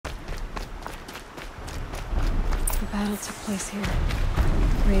The battle took place here.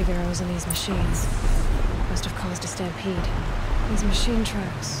 Grave arrows in these machines must have caused a stampede. These machine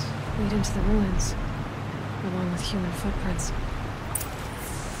tracks lead into the ruins, along with human footprints.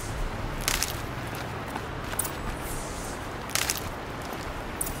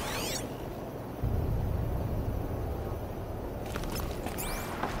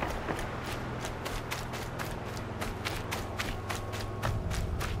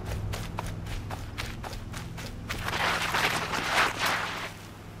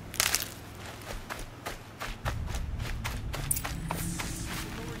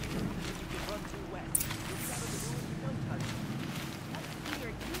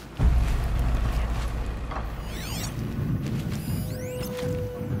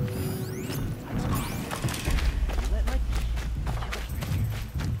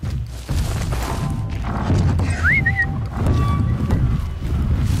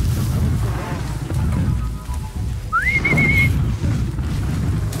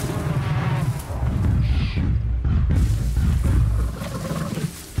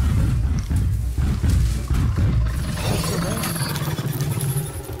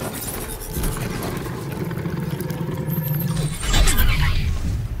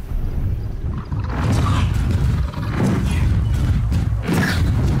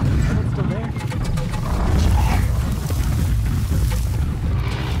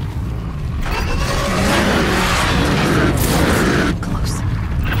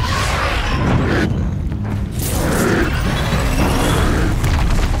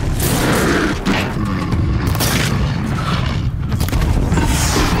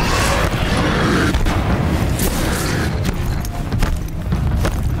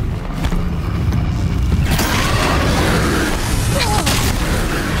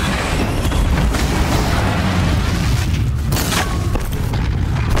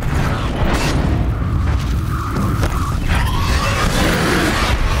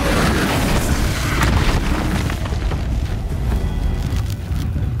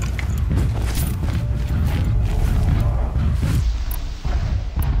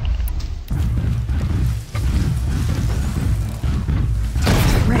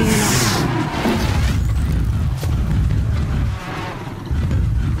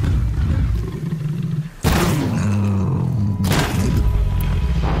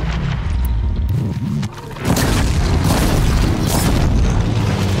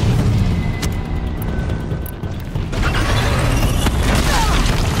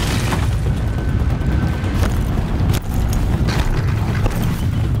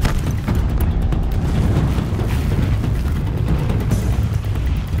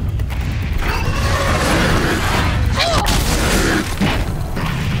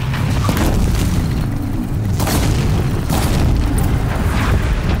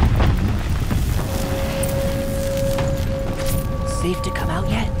 Safe to come out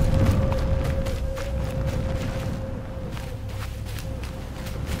yet?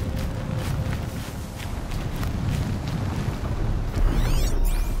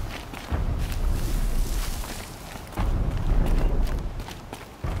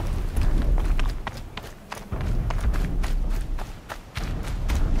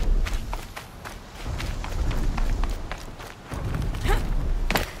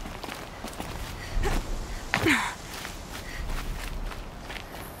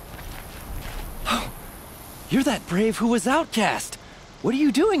 You're that brave who was outcast! What are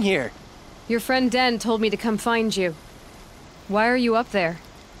you doing here? Your friend Den told me to come find you. Why are you up there?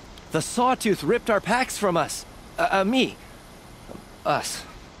 The Sawtooth ripped our packs from us. Me. Us.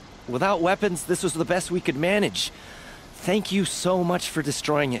 Without weapons, this was the best we could manage. Thank you so much for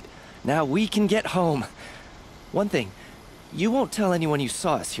destroying it. Now we can get home. One thing, you won't tell anyone you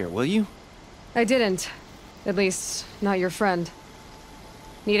saw us here, will you? I didn't. At least, not your friend.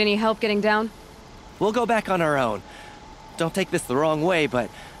 Need any help getting down? We'll go back on our own. Don't take this the wrong way,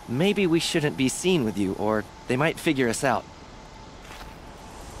 but maybe we shouldn't be seen with you, or they might figure us out.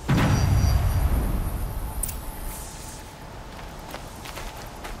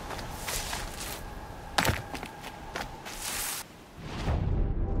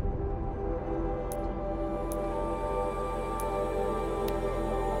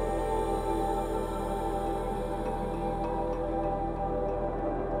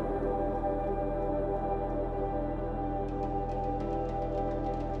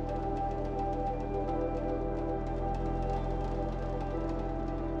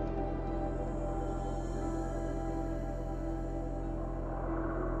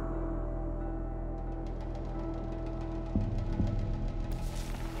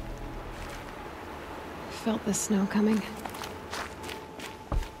 Felt the snow coming.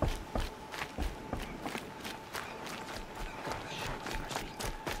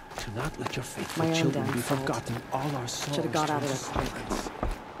 Do not let your faithful My own children be downfall. forgotten. All our souls. Should have got out of turn there to quick.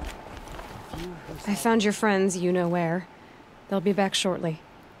 silence. I found your friends, you know where. They'll be back shortly.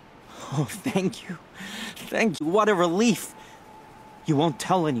 Oh, thank you. Thank you. What a relief. You won't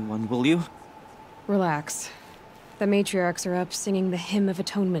tell anyone, will you? Relax. The matriarchs are up singing the Hymn of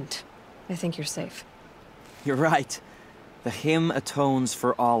Atonement. I think you're safe. You're right. The hymn atones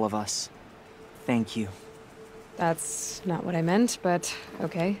for all of us. Thank you. That's not what I meant, but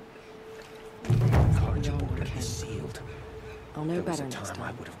okay. Carja order is sealed. I'll know There was better a next time I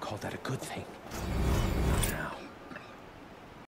time. would have called that a good thing.